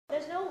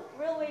no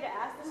real way to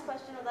ask this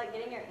question without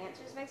getting your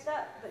answers mixed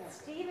up. But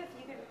Steve, if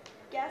you could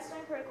guess on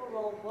Critical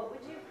Role, what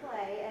would you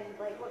play, and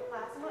like what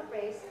class and what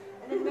race?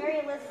 And then Mary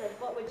Elizabeth,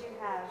 what would you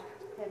have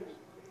him?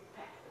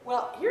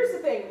 Well, here's the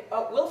thing.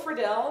 Will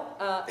Friedle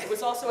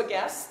was also a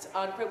guest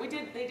on.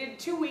 They did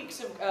 2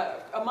 weeks of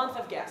a month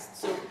of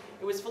guests. So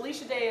it was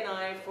Felicia Day and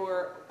I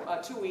for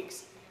 2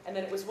 weeks, and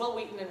then it was Will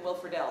Wheaton and Will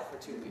Friedle for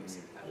 2 weeks.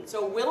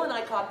 So Will and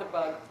I caught the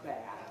bug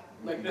bad.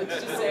 Like,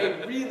 let's just say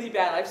really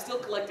bad. I'm still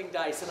collecting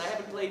dice, and I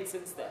haven't played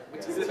since then,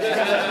 which is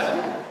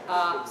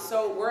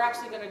so we're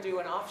actually going to do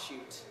an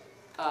offshoot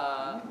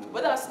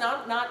with us,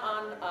 not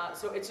on.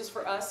 So it's just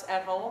for us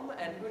at home,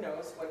 and who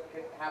knows what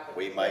could happen.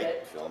 We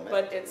might film it.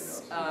 But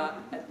it's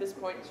at this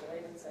point. Should I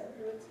even say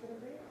who it's going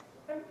to be?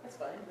 That's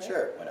fine. Right?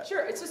 Sure. Why not?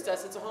 Sure. It's just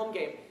us. It's a home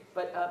game.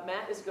 But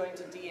Matt is going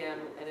to DM,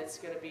 and it's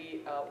going to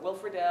be Will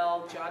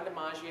Friedle, John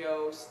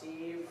DiMaggio,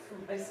 Steve,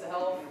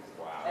 myself,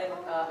 and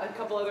a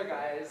couple other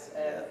guys,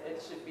 and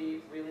it should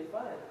be really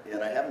fun. Yeah,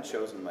 and I haven't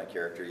chosen my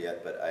character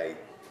yet, but I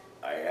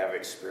have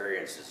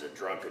experience as a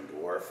drunken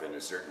dwarf in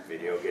a certain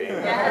video game.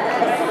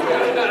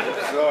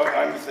 Yes. So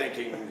I'm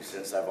thinking,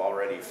 since I've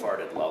already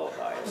farted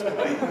lullabies,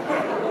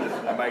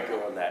 I might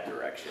go in that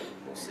direction.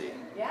 We'll see.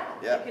 Yeah.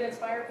 You can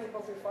inspire people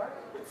through farting.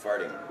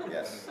 Farting,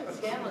 yes.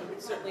 Scanlan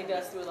certainly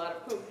does through a lot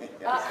of poop.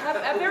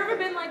 Have there ever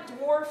been like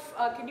dwarf?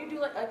 Can you do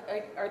like?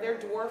 Are there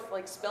dwarf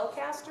like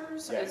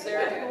spellcasters? Yes. Is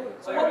there?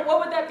 So what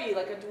would that be?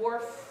 Like a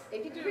dwarf?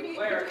 It could do any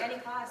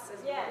class as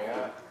well.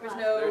 Yeah. There's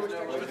no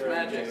There's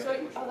magic. So,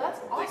 that's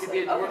awesome. They could be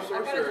a dwarf I've got a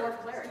sorcerer. dwarf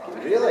cleric.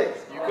 Really?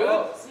 You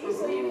could. See,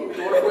 so you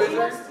can Dwarf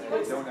wizard.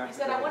 He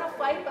said, I want to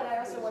fight, but I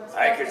also want to.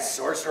 I could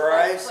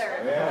sorcerize?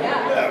 Cleric.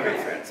 Yeah. That would be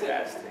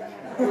fantastic.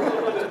 So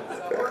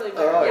early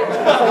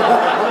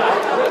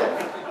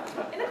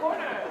in the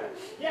corner.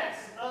 Yes,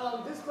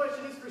 this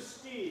question is for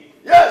Steve.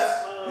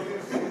 Yes!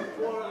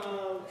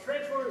 For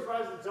Transformers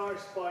Rise of the Dark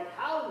Spark,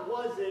 how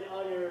was it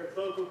on your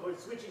vocal cord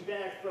switching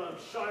back from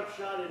Sharp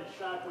Shot and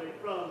Shockwave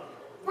from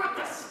what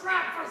the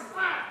scrap was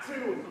that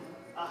to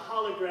a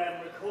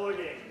hologram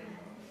recording?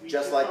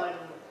 Just like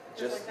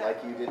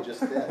you did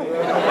just then.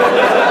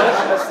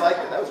 Just like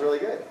it. That was really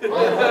good.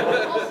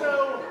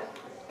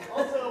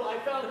 Also, I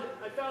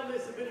found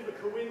this a bit of a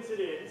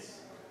coincidence.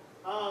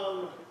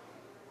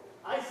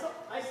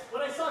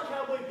 When I saw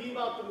Cowboy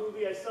Bebop the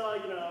movie, I saw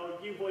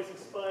you voicing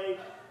Spike,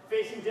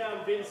 facing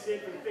down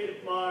Vincent from Fate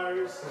of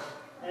Mars,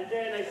 and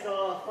then I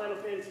saw Final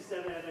Fantasy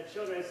VII at that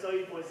children. I saw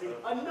you voicing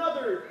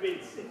another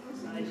Vincent.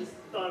 I just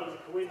thought it was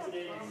a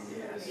coincidence.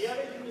 Yes. Do you have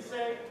anything to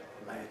say?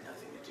 I had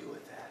nothing to do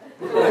with that.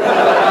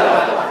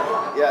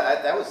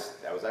 Yeah, that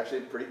was actually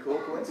a pretty cool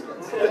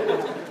coincidence.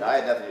 I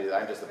had nothing to do with it.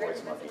 I'm just the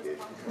voice monkey, dude.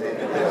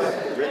 It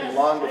was written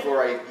long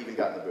before I even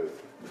got in the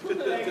booth.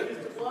 Thank you,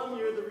 Mr. Blum.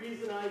 You're the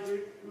reason I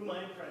do my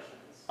impressions.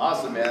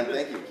 Awesome, man.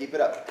 Thank you. Keep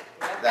it up.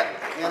 That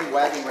hand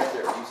wagging right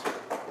there. You, sir.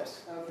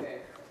 Yes.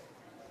 Okay.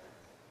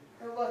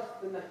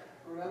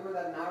 Remember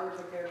that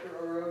Naruto character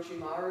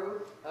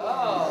Orochimaru?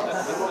 Oh.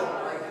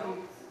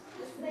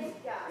 The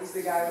snake guy. He's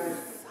the guy with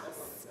his...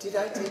 Did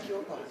I take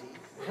your body?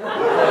 I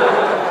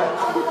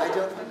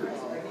don't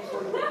recall. Like, he's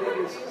one of the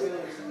biggest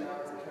villains in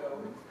Naruto.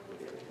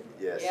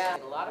 Yes. Yeah,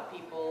 a lot of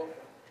people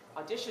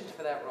auditioned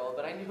for that role,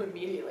 but I knew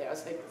immediately. I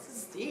was like, this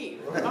is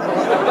Steve. It's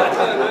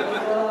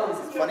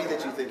funny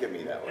that you think of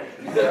me that way.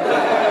 And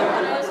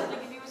I was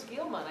thinking he was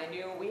Gilman. I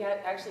knew we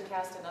had actually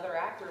cast another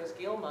actor as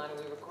Gilman, and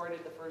we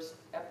recorded the first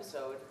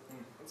episode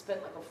and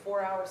spent like a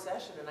 4-hour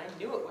session, and I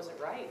knew it wasn't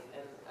right.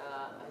 And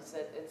I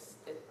said, this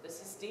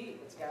is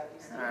Steve. It's got to be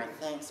Steve. All right,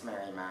 thanks,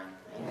 Mary Mine.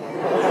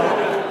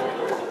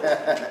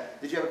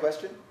 Did you have a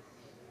question?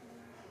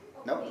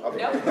 No? Okay.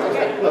 No?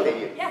 Okay. Okay,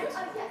 you. Yes.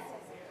 Yes. Yes.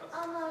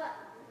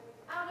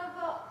 Out of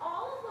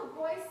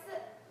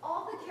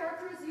all the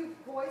characters you've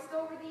voiced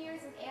over the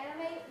years in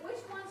anime,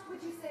 which ones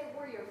would you say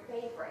were your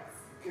favorites?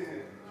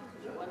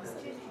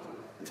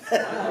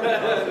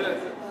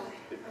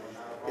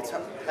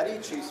 How do you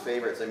choose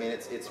favorites? I mean,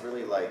 it's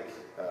really like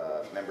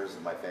members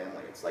of my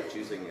family. It's like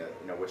choosing,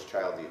 which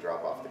child do you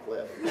drop off the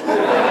cliff? If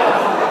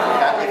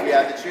you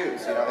had to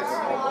choose,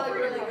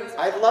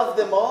 I love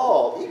them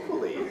all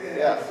equally.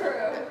 Yeah.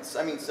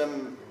 I mean,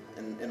 some,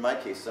 in my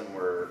case, some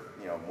were,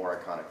 more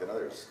iconic than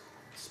others.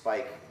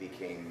 Spike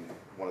became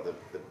one of the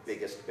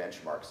biggest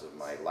benchmarks of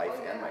my life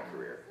and my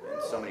career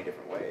in so many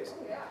different ways.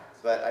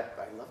 But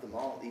I love them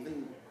all.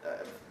 Even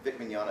Vic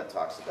Mignogna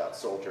talks about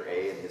Soldier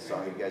A in his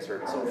song. You guys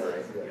heard Soldier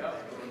A?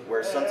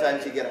 Where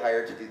sometimes you get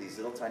hired to do these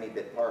little tiny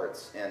bit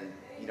parts, and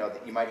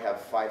you might have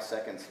 5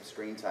 seconds of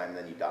screen time,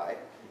 then you die.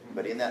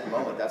 But in that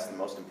moment, that's the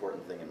most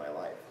important thing in my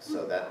life.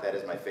 So that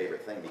is my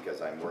favorite thing because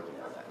I'm working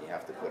on that. You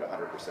have to put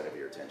 100% of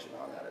your attention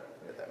on that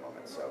at that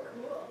moment. So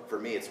for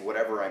me, it's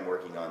whatever I'm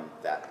working on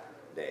that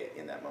day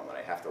in that moment.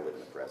 I have to live in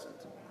the present.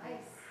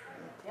 Nice.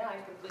 Yeah, I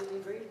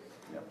completely agree.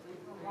 Yep.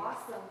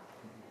 Awesome.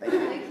 Thank you.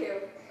 Thank you.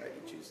 All right,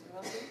 you choose.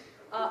 Yeah.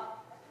 All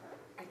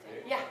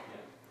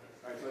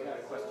right, so I got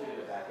a question and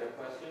a backup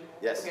question.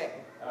 Yes. Okay.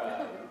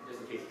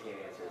 Just in case you can't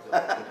answer. So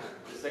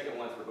the second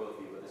one's for both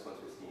of you, but this one's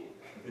for Steve.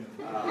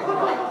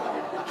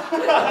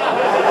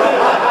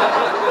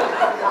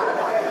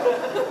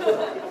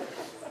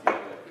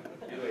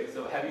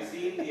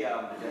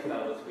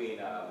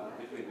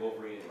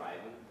 5.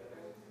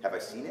 Have I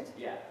seen it?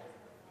 Yeah.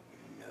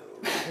 No.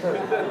 I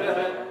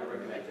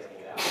recommend checking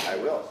it out. I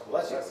will.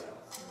 Bless you.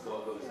 So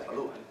I'll go to the second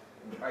one.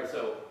 All right,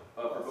 so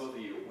for both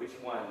of you, which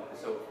one,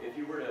 so if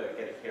you were to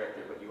get a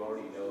character but you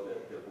already know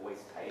the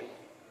voice type,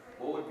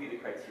 what would be the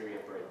criteria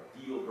for a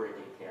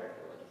deal-breaking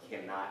character? Like you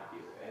cannot do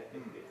it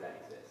if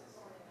that exists.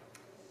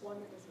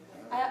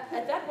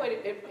 At that point,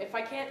 if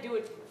I can't do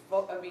it,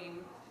 I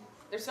mean,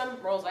 there's some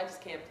roles I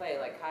just can't play,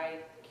 like high,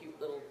 cute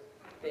little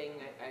thing,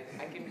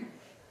 I can,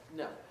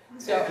 no.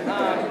 So,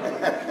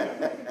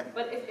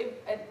 but if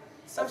at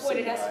some point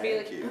it has to be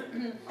like,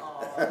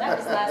 oh, that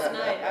was last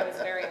night, I was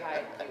very high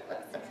and cute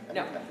last night.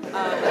 No.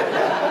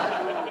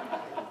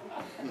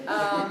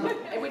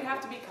 It would have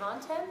to be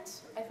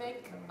content, I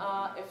think.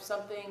 If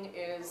something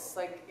is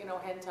like, you know,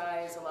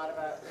 hentai is a lot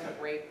about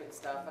rape and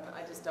stuff, and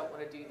I just don't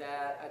want to do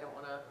that. I don't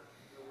want to.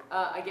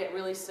 I get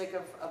really sick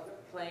of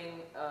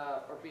playing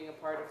or being a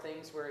part of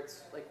things where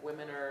it's like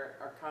women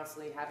are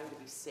constantly having to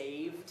be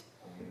saved.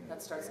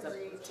 That starts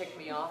to tick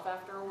me off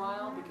after a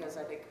while because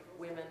I think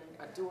women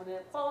are doing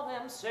it for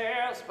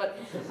themselves, but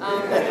it's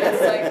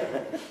like,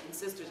 and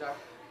sisters are.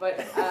 But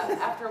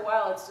after a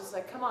while, it's just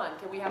like, come on,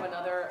 can we have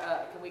another,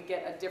 can we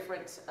get a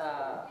different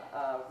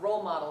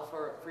role model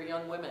for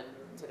young women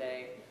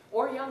today?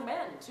 Or young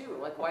men, too.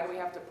 Like, why do we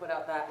have to put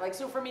out that? Like,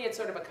 so for me, it's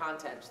sort of a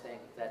content thing,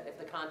 that if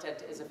the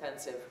content is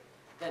offensive,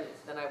 then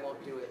I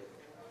won't do it.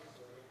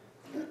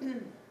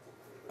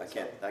 I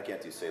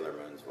can't do Sailor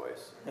Moon's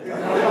voice. But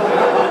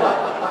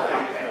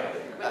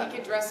he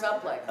can dress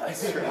up like that.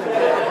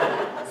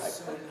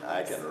 That's right.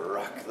 I can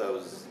rock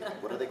those,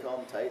 what do they call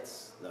them,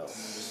 tights? No.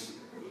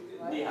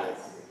 Knee highs.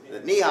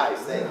 The knee highs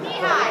thing. Knee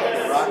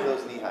highs. Rock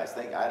those knee highs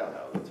thing. I don't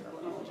know the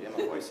terminology. I'm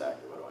a voice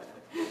actor. What do I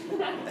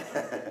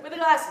know? With the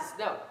glasses,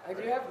 no. I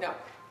do have, no.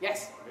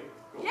 Yes.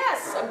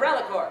 Yes,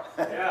 Umbrella Corps.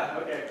 Yeah,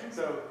 okay.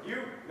 So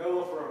you, no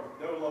love for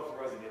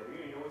Resident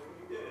Evil. You know what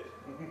you did.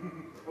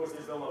 Of course,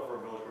 there's no love for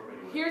Umbrella Corps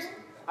anyway.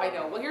 I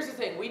know. Well, here's the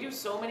thing. We do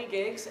so many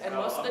gigs, and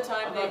most of the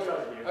time I'm not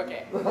judging you.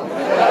 Okay.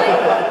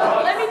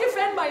 Let me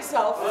defend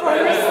myself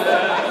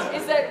first.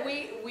 Is that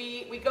we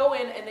go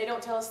in and they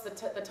don't tell us the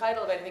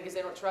title of anything because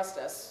they don't trust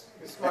us.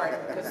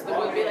 Smart. Because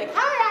we'll be like,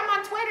 hi, I'm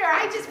on Twitter.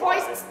 I just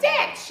voiced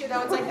Stitch. You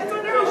know, it's like, it's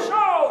a new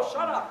show.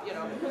 Shut up. You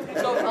know.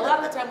 So a lot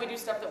of the time we do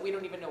stuff that we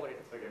don't even know what it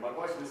is. Okay, my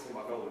question is for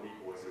my fellow geek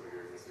voice over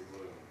here, Mr.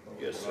 Blum.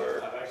 Yes, sir.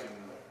 I've actually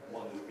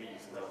wanted to beat you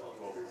since I was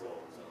about 12 years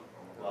old. So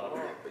a lot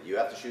of But you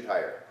have to shoot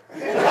higher.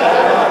 Aim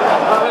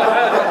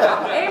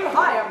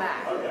higher,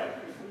 man. Okay.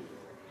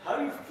 How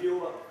do you feel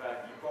about the fact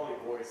that you probably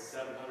voiced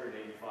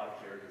 785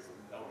 characters in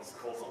Elvis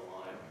Calls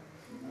Online?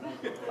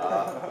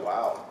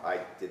 Wow, I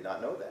did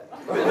not know that.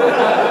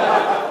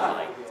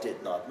 I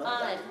did not know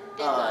that.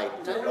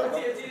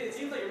 It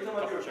seems like every time I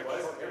do a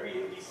quest, every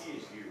NPC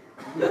is you.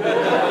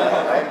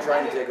 I am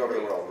trying to take over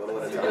the world, little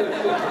at a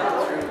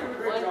time.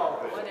 Great job.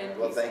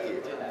 Well, thank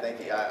you. Thank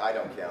you. I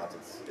don't count.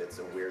 It's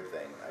a weird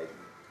thing.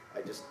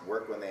 I just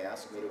work when they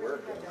ask me to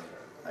work, and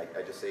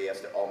I just say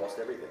yes to almost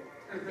everything.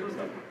 I just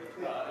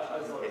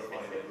thought it was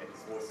funny that you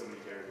just voiced so many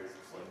characters.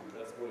 It's like,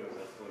 that's Blue,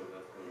 that's Blue,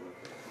 that's Blue.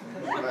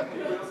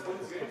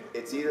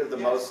 It's either the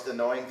most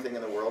annoying thing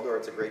in the world or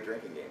it's a great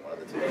drinking game, one of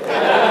the two.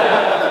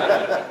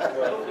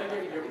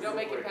 You don't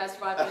make it past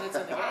 5 minutes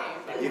in the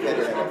game. You can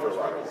drink it for a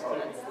while.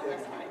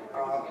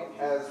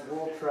 As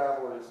world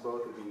travelers,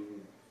 both of you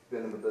have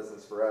been in the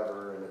business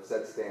forever and have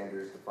set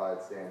standards,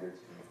 defied standards.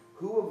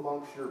 Who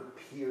amongst your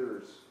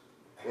peers,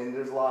 and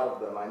there's a lot of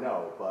them I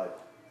know, but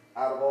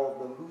out of all of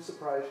them, who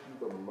surprised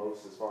you the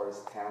most as far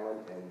as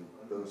talent and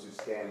those who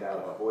stand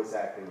out voice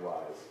acting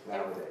wise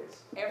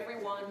nowadays?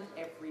 Everyone,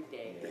 every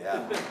day.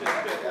 Yeah. Every day.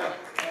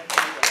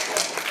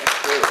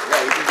 That's true.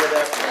 Yeah, you can get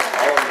that from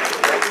all of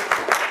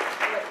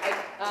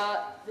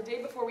them. The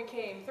day before we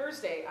came,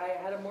 Thursday, I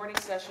had a morning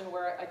session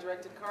where I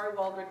directed Kari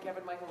Waldron,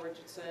 Kevin Michael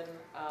Richardson,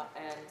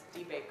 and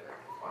Dee Baker.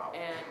 Wow.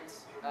 And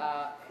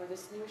for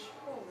this new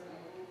show.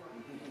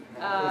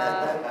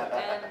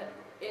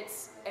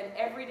 And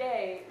every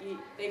day,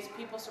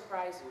 people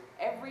surprise you.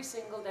 Every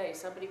single day,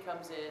 somebody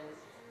comes in,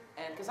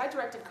 and because I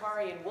directed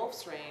Kari in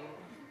Wolf's Rain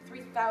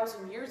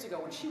 3,000 years ago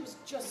when she was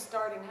just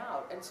starting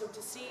out, and so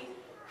to see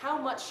how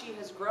much she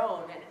has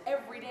grown, and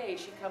every day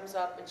she comes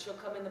up and she'll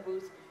come in the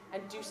booth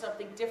and do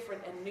something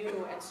different and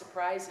new and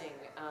surprising.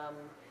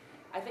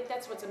 I think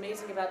that's what's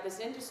amazing about this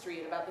industry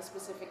and about this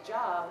specific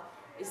job,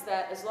 is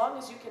that as long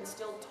as you can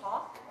still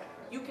talk,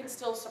 you can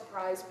still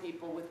surprise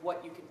people with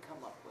what you can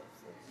come up with.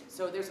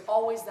 So there's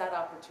always that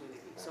opportunity.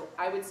 So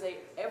I would say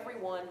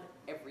everyone,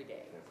 every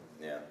day.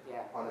 Yeah.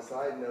 Yeah. On a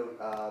side note,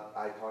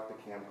 I talked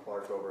to Cam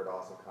Clark over at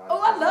AwesomeCon.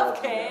 Oh, I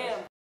love Cam!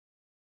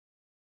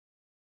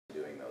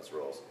 Doing those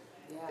roles.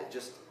 Yeah. It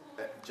just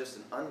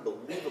an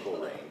unbelievable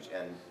range,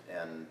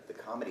 and the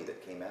comedy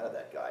that came out of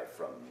that guy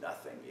from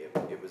nothing,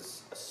 it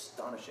was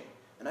astonishing.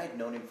 And I had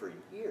known him for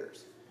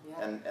years.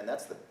 Yeah. And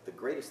that's the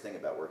greatest thing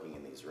about working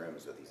in these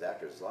rooms with these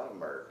actors. A lot of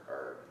them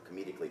are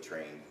comedically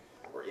trained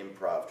or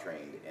improv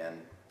trained,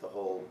 and the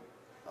whole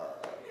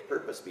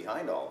purpose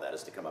behind all that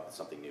is to come up with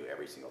something new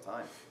every single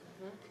time.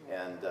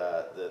 And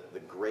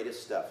the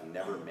greatest stuff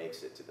never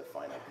makes it to the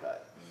final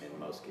cut in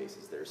most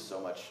cases. There's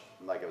so much,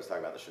 like I was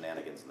talking about the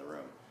shenanigans in the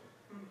room,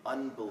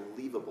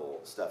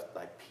 unbelievable stuff,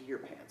 like pee your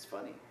pants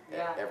funny.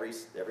 Yeah. Every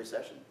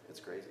session, it's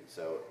crazy.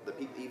 So the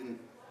people,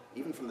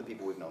 even from the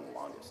people we've known the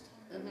longest,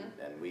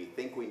 and we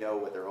think we know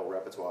what their whole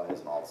repertoire is,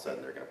 and all of a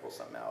sudden they're going to pull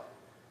something out.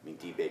 I mean,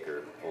 D.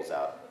 Baker pulls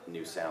out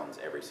new sounds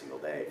every single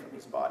day from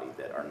his body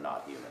that are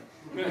not human.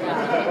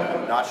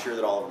 I'm not sure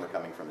that all of them are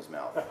coming from his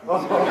mouth.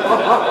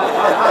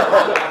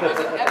 There's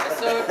an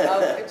episode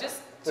of,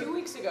 just 2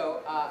 weeks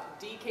ago,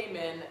 D came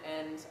in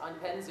and on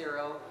Pen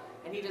Zero,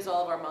 and he does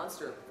all of our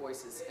monster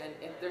voices. And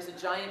there's a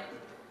giant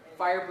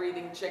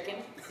fire-breathing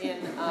chicken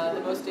in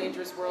the most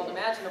dangerous world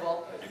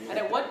imaginable. And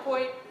at one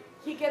point,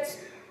 he gets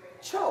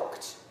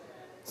choked.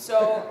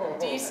 So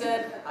D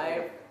said,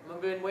 I've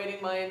been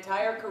waiting my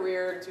entire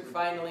career to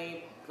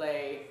finally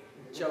play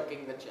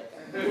choking the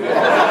chicken. And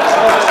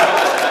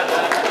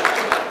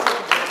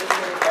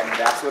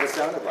that's what it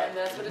sounded like. And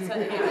that's what it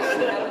sounded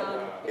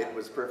like. It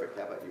was perfect.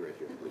 How about you right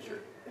here, blue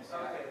shirt?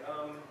 Okay,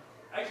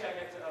 actually I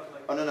get to,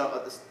 like... Oh,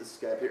 no, this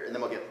guy up here, and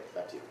then we'll get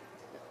back to you.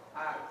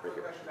 Quick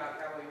question about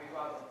Cowboy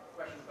Bebop.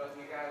 Question to both of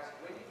you guys.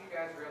 When did you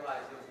guys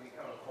realize it was going to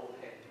become a cult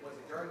hit? Was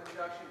it during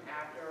production,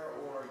 after,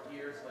 or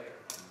years later?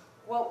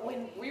 Well,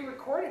 when we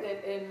recorded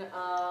it in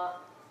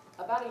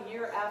about a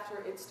year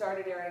after it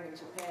started airing in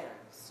Japan.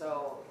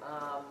 So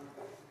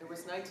it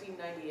was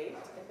 1998, I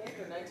think,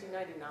 or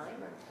 1999.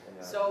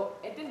 So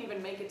it didn't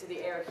even make it to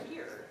the air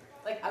here.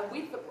 Like,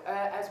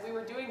 as we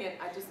were doing it,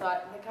 I just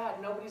thought, my God,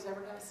 nobody's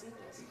ever going to see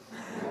this.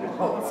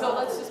 So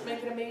let's just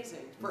make it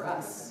amazing for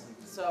us.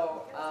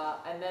 So,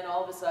 and then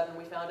all of a sudden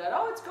we found out,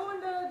 oh, it's going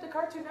to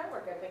Cartoon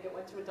Network. I think it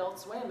went to Adult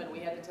Swim, and we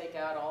had to take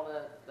out all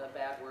the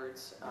bad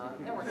words.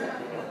 There weren't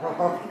that many.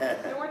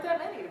 There weren't that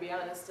many, to be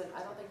honest, and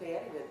I don't think they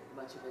edited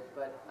much of it.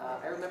 But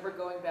I remember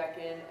going back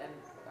in, and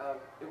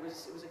it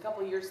was a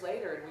couple years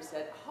later, and we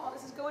said, oh,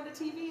 this is going to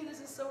TV.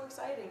 This is so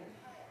exciting.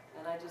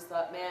 And I just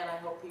thought, man, I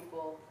hope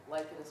people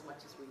like it as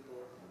much as we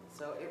did.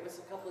 So it was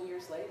a couple of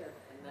years later,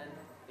 and then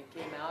it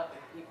came out, and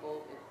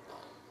people,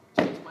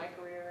 it changed my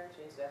career,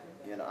 changed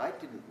everything. You know, I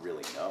didn't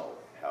really know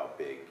how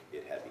big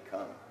it had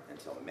become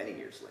until many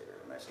years later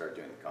when I started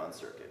doing the con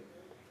circuit.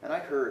 And I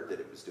heard that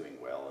it was doing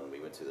well, and we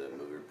went to the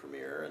movie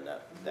premiere, and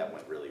that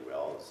went really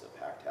well. It was a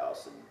packed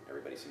house, and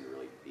everybody seemed to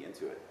really be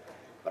into it.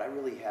 But I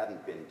really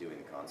hadn't been doing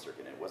the con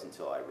circuit, and it wasn't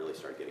until I really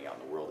started getting out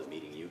in the world and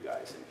meeting you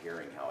guys and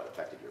hearing how it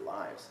affected your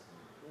lives.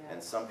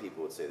 And some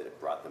people would say that it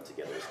brought them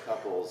together as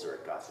couples, or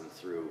it got them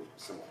through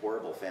some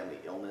horrible family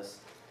illness.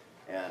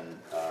 And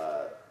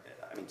I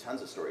mean,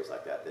 tons of stories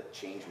like that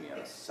changed me on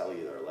a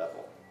cellular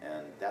level.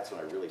 And that's when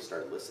I really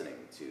started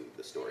listening to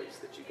the stories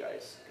that you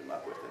guys come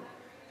up with and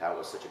how it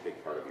was such a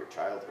big part of your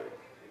childhood.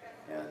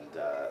 And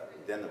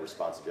then the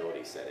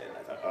responsibility set in.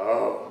 I thought,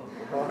 oh,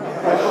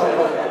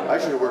 I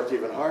should have worked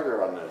even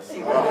harder on this.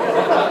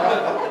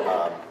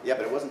 Yeah,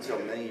 but it wasn't until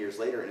many years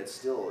later, and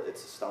it's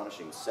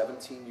astonishing.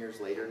 17 years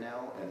later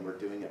now, and we're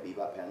doing a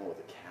Bebop panel with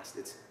a cast.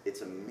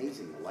 It's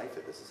amazing the life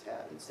that this has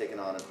had. And it's taken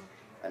on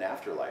an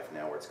afterlife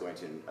now where it's going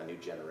to a new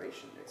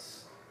generation.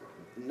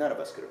 None of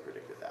us could have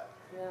predicted that.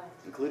 Yeah.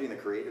 Including the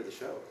creator of the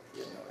show.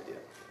 You had no idea.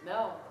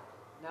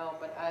 No,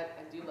 but I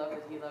do love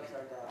that he loves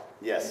our dog.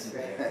 Yes.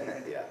 Yeah.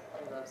 He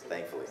loves it.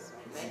 Thankfully.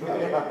 Thank you.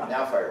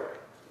 Now fire away.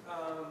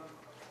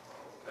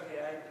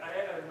 Okay, I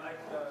got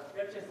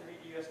a chance to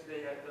meet you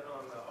yesterday at the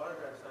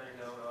autograph signing.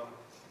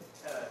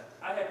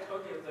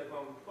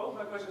 Both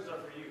my questions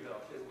are for you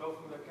though, because both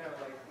of them are kind of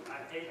like,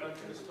 I ate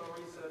unto the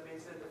stories being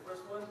said. The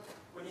first one,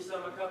 when you saw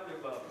my copy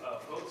of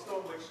Boat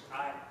Storm, which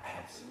I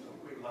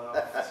absolutely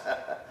loved.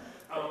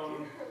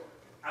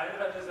 I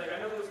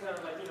know there was kind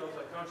of like, it was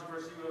like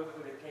controversy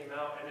when it came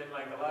out, and then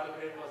like a lot of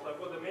it was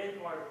like, well, the main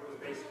part of it was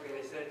basically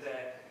they said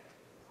that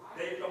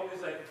they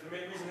always like, the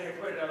main reason they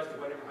put it out was to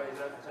whet everybody's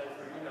appetite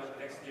for, the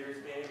next year's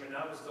game, and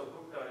I was so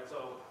hooked on it.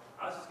 So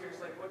I was just curious,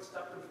 like, what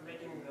stopped them from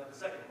making the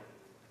second one?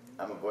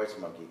 I'm a voice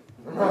monkey.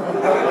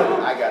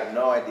 I got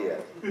no idea.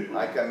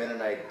 I come in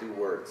and I do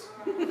words.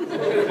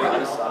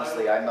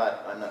 Honestly, I'm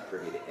not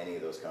privy to any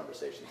of those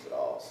conversations at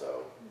all.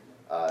 So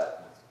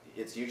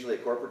it's usually a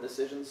corporate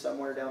decision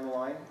somewhere down the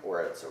line,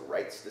 or it's a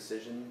rights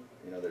decision.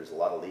 There's a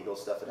lot of legal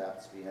stuff that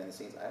happens behind the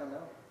scenes. I don't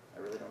know. I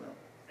really don't know.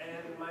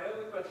 And my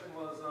other question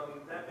was,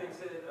 that being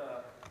said,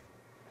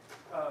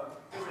 I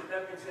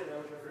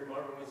was referring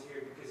Marvin was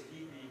here because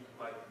he'd be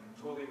like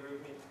totally agree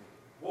with me.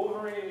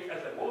 Wolverine,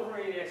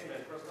 Wolverine and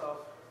X-Men, first off,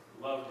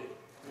 loved it.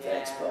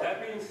 Yeah.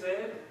 That being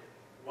said,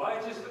 why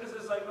just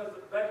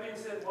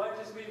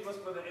leave us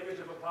for the image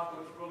of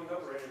Apocalypse rolling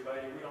over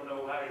everybody? We don't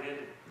know how it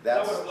ended.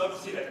 I would have loved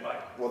to see that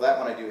fight. Well, that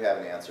one I do have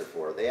an answer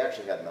for. They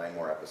actually had 9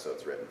 more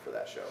episodes written for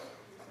that show.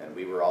 And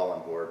we were all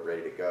on board,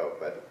 ready to go.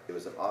 But it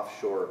was an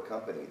offshore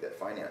company that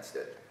financed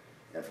it.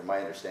 And from my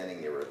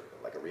understanding, they were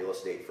like a real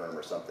estate firm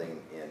or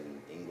something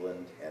in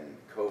England and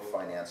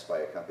co-financed by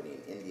a company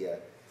in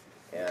India.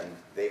 And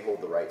they hold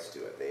the rights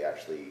to it. They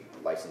actually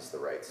licensed the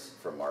rights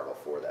from Marvel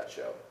for that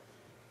show.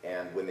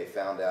 And when they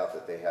found out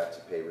that they had to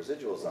pay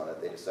residuals on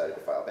it, they decided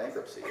to file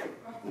bankruptcy and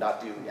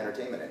not do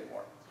entertainment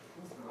anymore.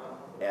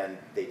 And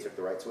they took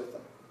the rights with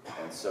them.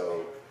 And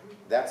so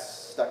that's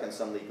stuck in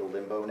some legal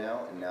limbo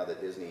now, and now that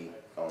Disney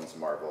owns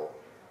Marvel,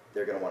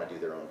 they're going to want to do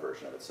their own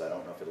version of it. So I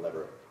don't know if it'll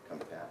ever come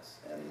to pass.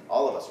 And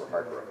all of us were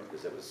heartbroken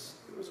because it was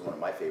one of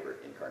my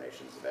favorite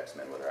incarnations of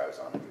X-Men, whether I was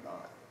on it or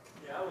not.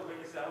 Yeah, I was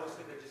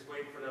sitting there just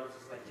waiting for them. I was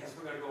just like, yes,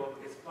 we're going to go up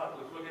against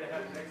Apocalypse. We're going to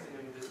have the next thing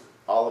and just...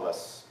 All of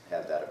us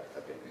had that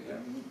opinion. Yeah.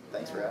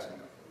 Thanks for asking.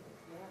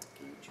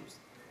 Can you choose?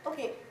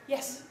 Okay,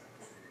 yes.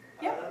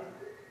 Yep.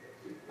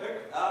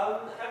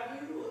 Have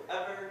you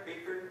ever,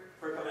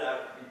 for coming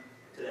out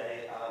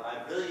today,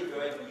 I'm really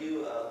enjoying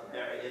you,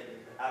 Mary, and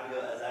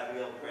Abigail as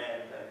Abigail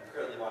Brand. I'm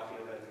currently watching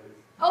Avengers.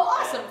 Oh,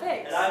 awesome,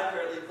 thanks. And I'm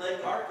currently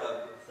playing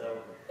Arkham,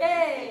 so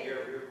yay!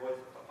 Your voice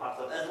pops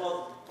up, as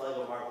well as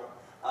Lego Marvel.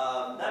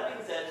 That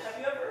being said, have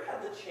you ever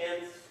had the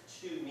chance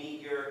to meet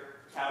your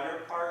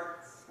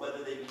counterparts,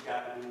 whether they be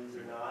Japanese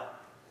or not?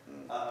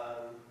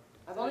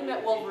 I've only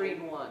met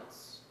Wolverine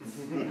once.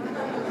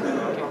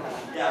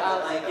 Yeah,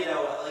 but like, you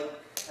know, like,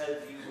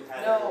 have you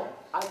had a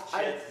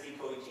chance to see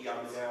Koichi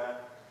Yamazera?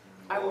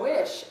 I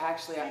wish,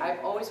 actually.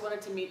 I've always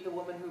wanted to meet the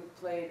woman who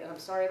played, and I'm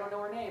sorry, I don't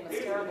know her name,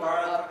 it's terrible.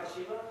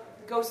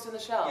 Ghost in the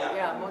Shell,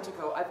 yeah,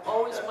 Motoko. I've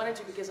always wanted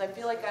to because I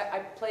feel like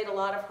I played a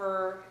lot of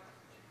her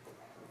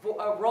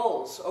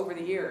roles over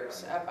the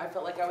years. I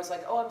felt like I was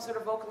like, oh, I'm sort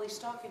of vocally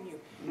stalking you.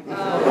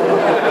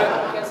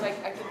 Because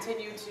I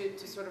continue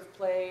to sort of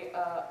play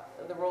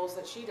the roles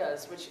that she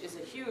does, which is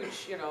a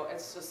huge, you know,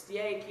 it's just,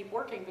 yay, keep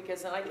working,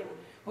 because then I can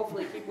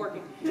hopefully keep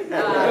working.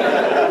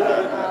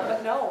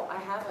 But no, I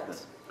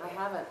haven't.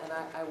 And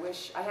I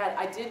wish I had.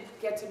 I did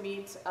get to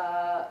meet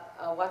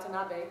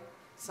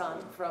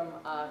Watanabe-san from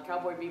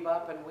Cowboy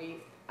Bebop, and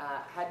we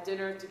had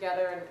dinner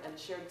together and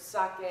shared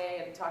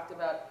sake and talked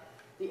about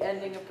the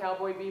ending of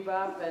Cowboy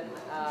Bebop, and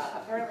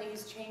apparently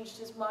he's changed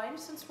his mind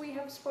since we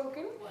have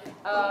spoken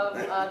of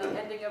the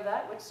ending of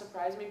that, which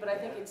surprised me, but I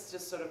think it's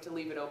just sort of to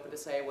leave it open to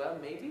say, well,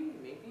 maybe,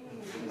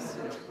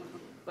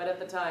 but at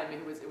the time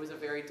it was a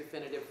very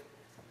definitive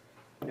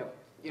no,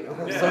 you know.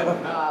 So,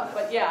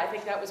 but yeah, I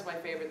think that was my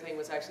favorite thing,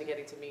 was actually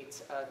getting to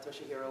meet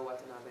Toshihiro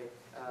Watanabe.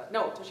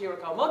 Toshihiro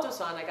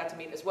Kawamoto-san I got to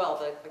meet as well,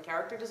 the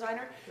character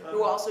designer,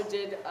 who also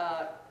did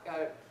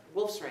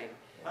Wolf's Rain.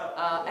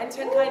 And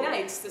Tenkai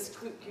Nights, this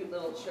cute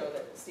little show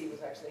that Steve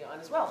was actually on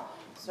as well.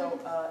 So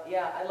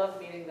yeah, I love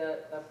meeting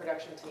the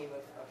production team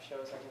of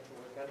shows I get to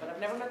work on, but I've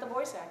never met the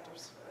voice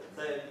actors.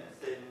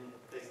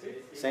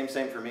 Same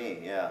for me,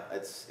 yeah.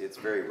 It's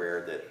very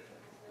rare that,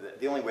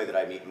 the only way that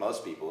I meet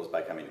most people is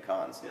by coming to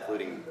cons,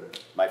 including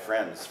my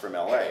friends from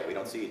LA. We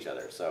don't see each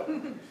other, so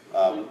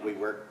we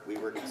work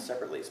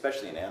separately,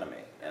 especially in anime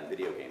and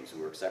video games. We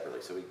work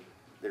separately, so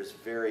there's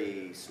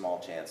very small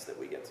chance that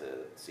we get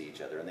to see each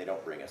other, and they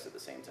don't bring us at the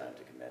same time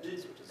to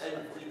conventions, which is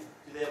unfortunate.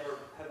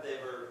 Have they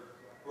ever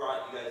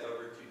brought you guys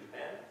over to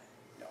Japan?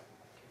 No.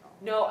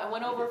 No, I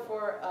went over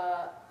for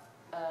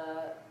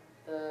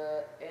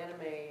the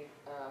anime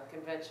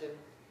convention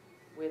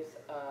with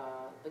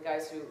the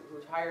guys who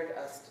hired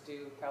us to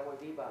do Cowboy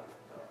Bebop.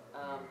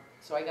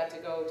 So I got to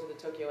go to the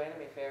Tokyo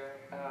Anime Fair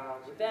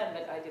with them,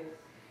 but I didn't.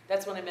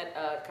 That's when I met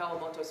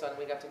Kawamoto-san.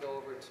 We got to go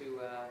over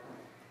to, I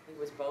think it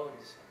was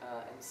Bones,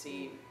 and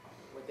see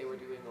what they were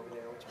doing over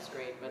there, which was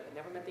great, but I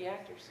never met the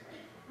actors.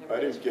 I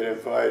didn't get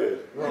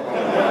invited.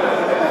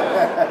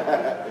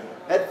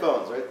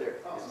 Headphones right there.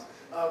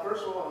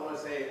 First of all, I want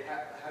to say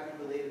happy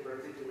belated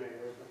birthday to Mary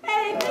Elizabeth.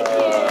 Hey, thank you!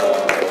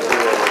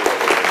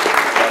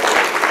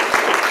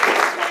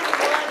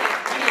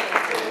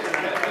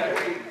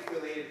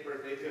 Belated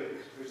birthday to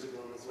Bruce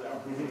Blum as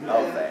well.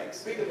 Oh, thanks.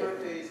 Speaking of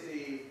birthdays,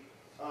 the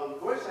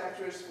voice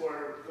actress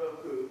for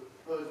Goku,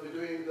 who's been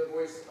doing the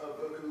voice of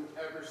Goku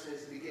ever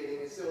since the beginning,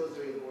 and still is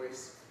doing the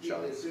voice,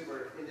 even in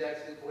Super,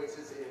 indexed his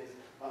voices in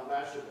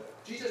Master Boy.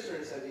 She just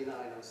turned 79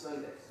 on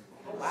Sunday.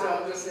 Oh, wow. So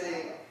I'm just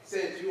saying,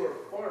 since you are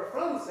far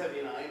from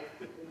 79,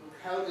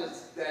 how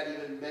does that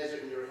even measure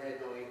in your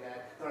head going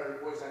back, or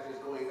voice actors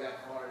going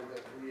that far in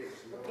their careers?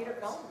 Peter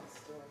Collins.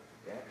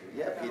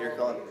 Yeah, Peter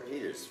Collins.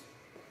 Peter's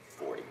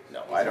 40.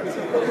 No, I don't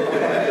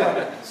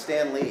know.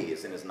 Stan Lee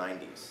is in his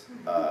 90s.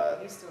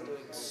 He's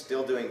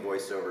still doing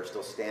voiceover,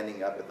 still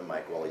standing up at the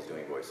mic while he's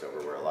doing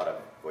voiceover, where a lot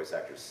of voice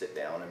actors sit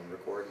down and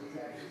record. He's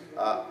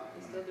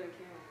still doing cameos.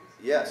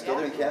 Yeah, still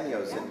doing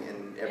cameos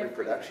in every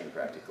production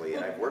practically,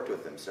 and I've worked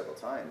with him several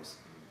times.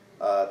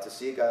 To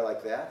see a guy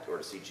like that, or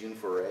to see June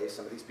Foray,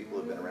 some of these people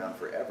have been around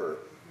forever,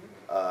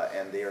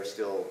 and they are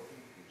still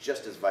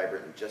just as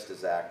vibrant and just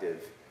as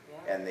active,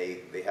 and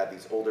they have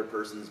these older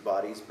person's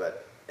bodies,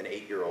 but an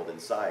 8-year-old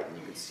inside, and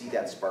you can see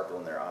that sparkle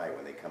in their eye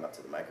when they come up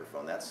to the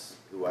microphone. That's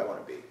who I want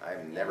to be.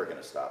 I'm never going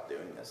to stop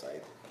doing this.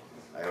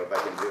 I hope I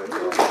can do it.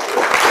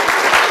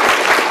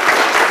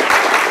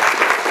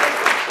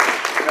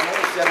 I'm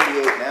only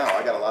 78 now.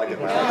 I got a lot of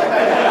good ones.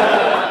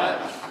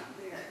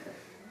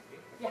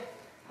 Yeah.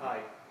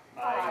 Hi.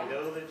 I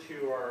know that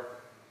you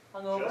are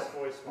hungover? Just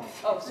voice one.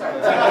 Oh, sorry.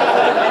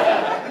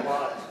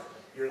 But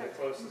you're the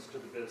closest to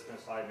the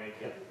business I may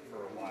get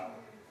for a while.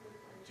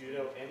 do you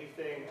know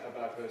anything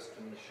about Ghost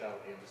in the Shell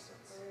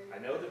Innocence? I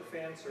know that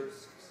fans are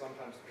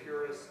sometimes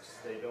purists,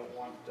 they don't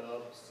want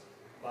dubs,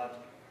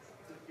 but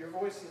your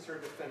voices are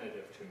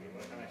definitive to me,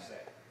 what can I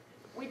say?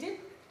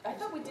 I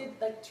thought we did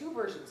like 2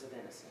 versions of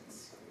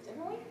Innocence,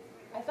 didn't we?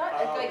 I thought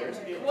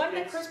one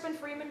that Crispin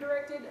Freeman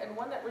directed and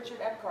one that Richard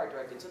Epcar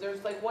directed. So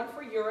there's like one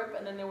for Europe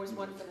and then there was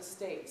one for the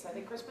States. I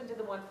think Crispin did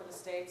the one for the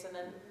States and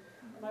then,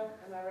 am I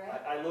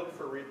right? I look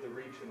for the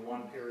Reach in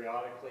one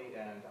periodically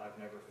and I've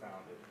never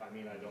found it. I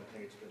mean, I don't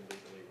think it's been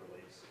legally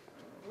released.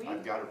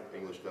 I've got an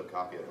English dub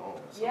copy at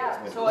home. So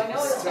yeah, so I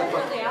know it's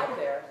definitely out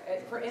there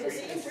for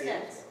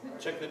Innocence.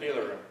 Check the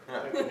dealer room.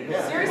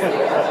 Seriously,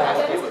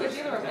 that is the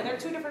dealer room. And there are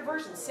 2 different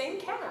versions, same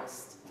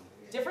cast.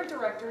 Different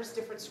directors,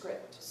 different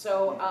script.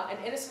 So, and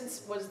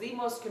Innocence was the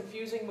most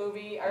confusing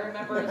movie. I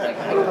remember, like,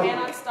 I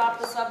cannot stop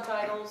the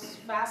subtitles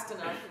fast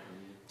enough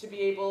to be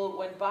able,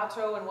 when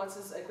Bato and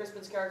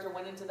Crispin's character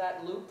went into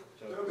that loop.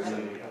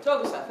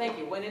 Togusa, thank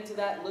you, went into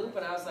that loop,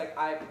 and I was like,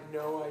 I have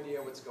no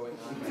idea what's going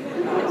on.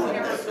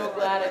 I'm so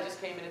glad I just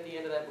came in at the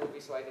end of that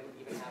movie, so I didn't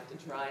even have to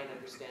try and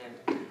understand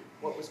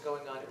what was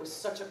going on. It was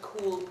such a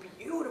cool,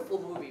 beautiful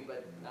movie,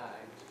 but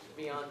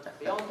beyond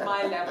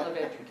my level of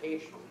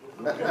education.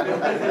 I'm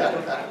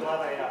glad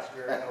I asked.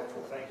 Very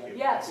helpful. Thank you.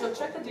 Yeah, so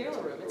check the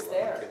dealer room. It's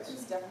there.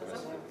 It's definitely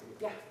there.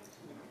 Yeah.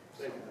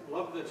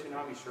 Love the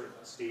Toonami shirt,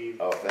 Steve.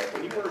 Oh, thank you.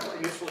 When you were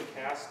initially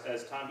cast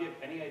as Tom, do you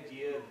have any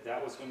idea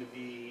that was going to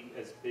be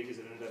as big as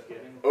it ended up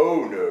getting?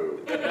 Oh, no.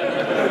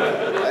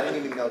 I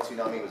didn't even know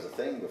Toonami was a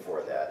thing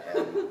before that,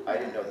 and I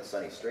didn't know that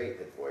Sonny Strait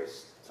had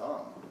voiced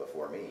Tom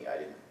before me.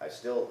 I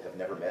still have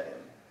never met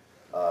him.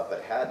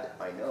 But had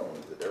I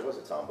known that there was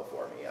a Tom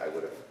before me, I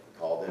would have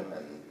called him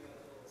and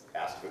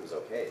asked if it was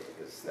okay,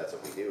 because that's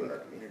what we do in our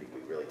community.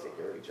 We really take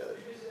care of each other.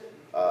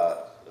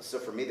 So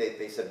for me,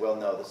 they said, well,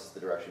 no, this is the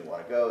direction you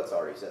want to go. It's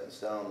already set in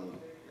stone.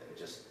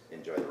 Just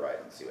enjoy the ride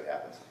and see what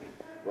happens.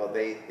 Well,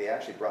 they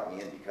actually brought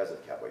me in because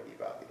of Cowboy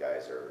Bebop. The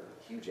guys are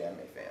huge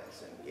anime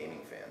fans and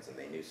gaming fans, and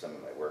they knew some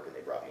of my work, and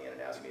they brought me in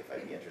and asked me if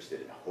I'd be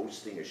interested in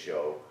hosting a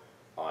show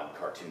on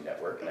Cartoon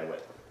Network, and I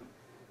went,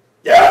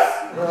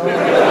 yes!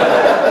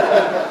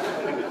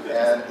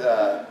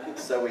 And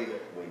so we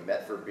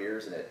met for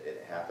beers, and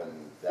it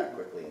happened that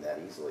quickly and that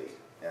easily.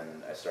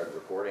 And I started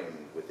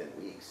recording within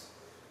weeks.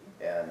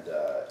 And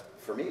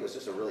for me, it was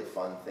just a really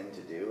fun thing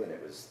to do, and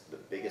it was the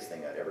biggest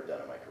thing I'd ever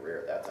done in my career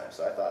at that time.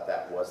 So I thought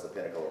that was the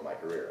pinnacle of my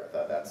career. I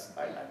thought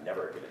I'm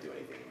never going to do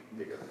anything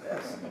bigger than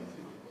this.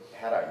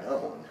 Had I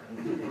known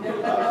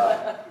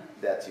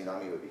that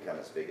Toonami would become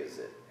as big as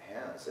it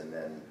has, and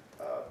then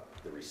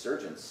the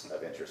resurgence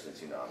of interest in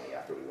Toonami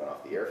after we went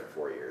off the air for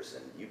 4 years,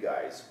 and you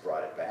guys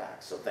brought it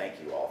back. So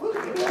thank you all for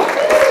doing that.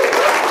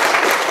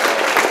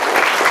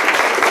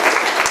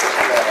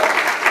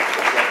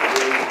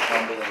 Really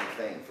humbling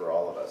thing for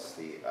all of us.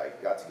 I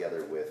got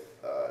together with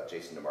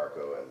Jason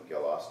DeMarco and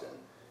Gil Austin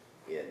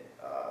in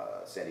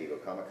San Diego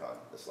Comic-Con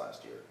this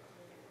last year,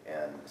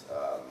 and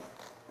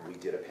we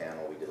did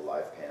a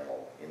live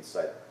panel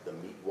inside the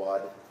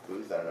Meatwad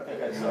booth. I don't know if you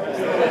guys saw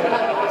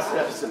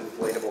this. This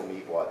inflatable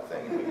Meatwad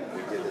thing.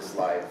 We did this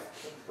live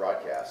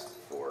broadcast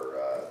for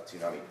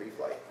Toonami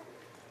Pre-Flight,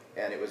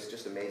 and it was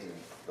just amazing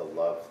the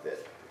love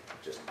that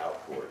just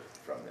outpoured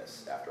from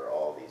this after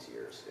all these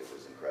years. It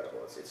was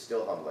incredible. It's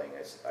still humbling.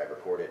 I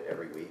record it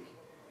every week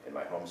in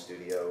my home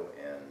studio,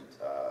 and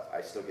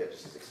I still get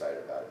just as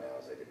excited about it now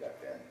as I did back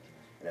then.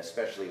 And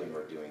especially when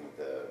we're doing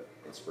the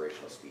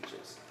inspirational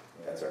speeches.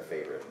 That's our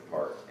favorite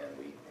part, and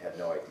we had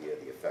no idea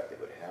the effect it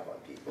would have on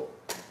people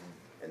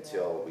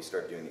until we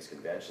start doing these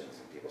conventions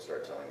and people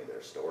start telling me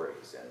their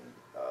stories, and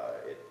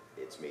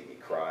it's made me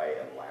cry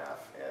and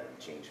laugh and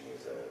change me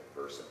as a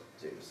person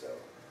too. So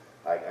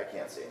I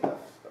can't say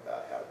enough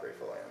about how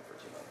grateful I am for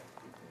Toonami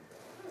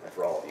and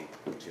for all of you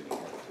tuning in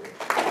too.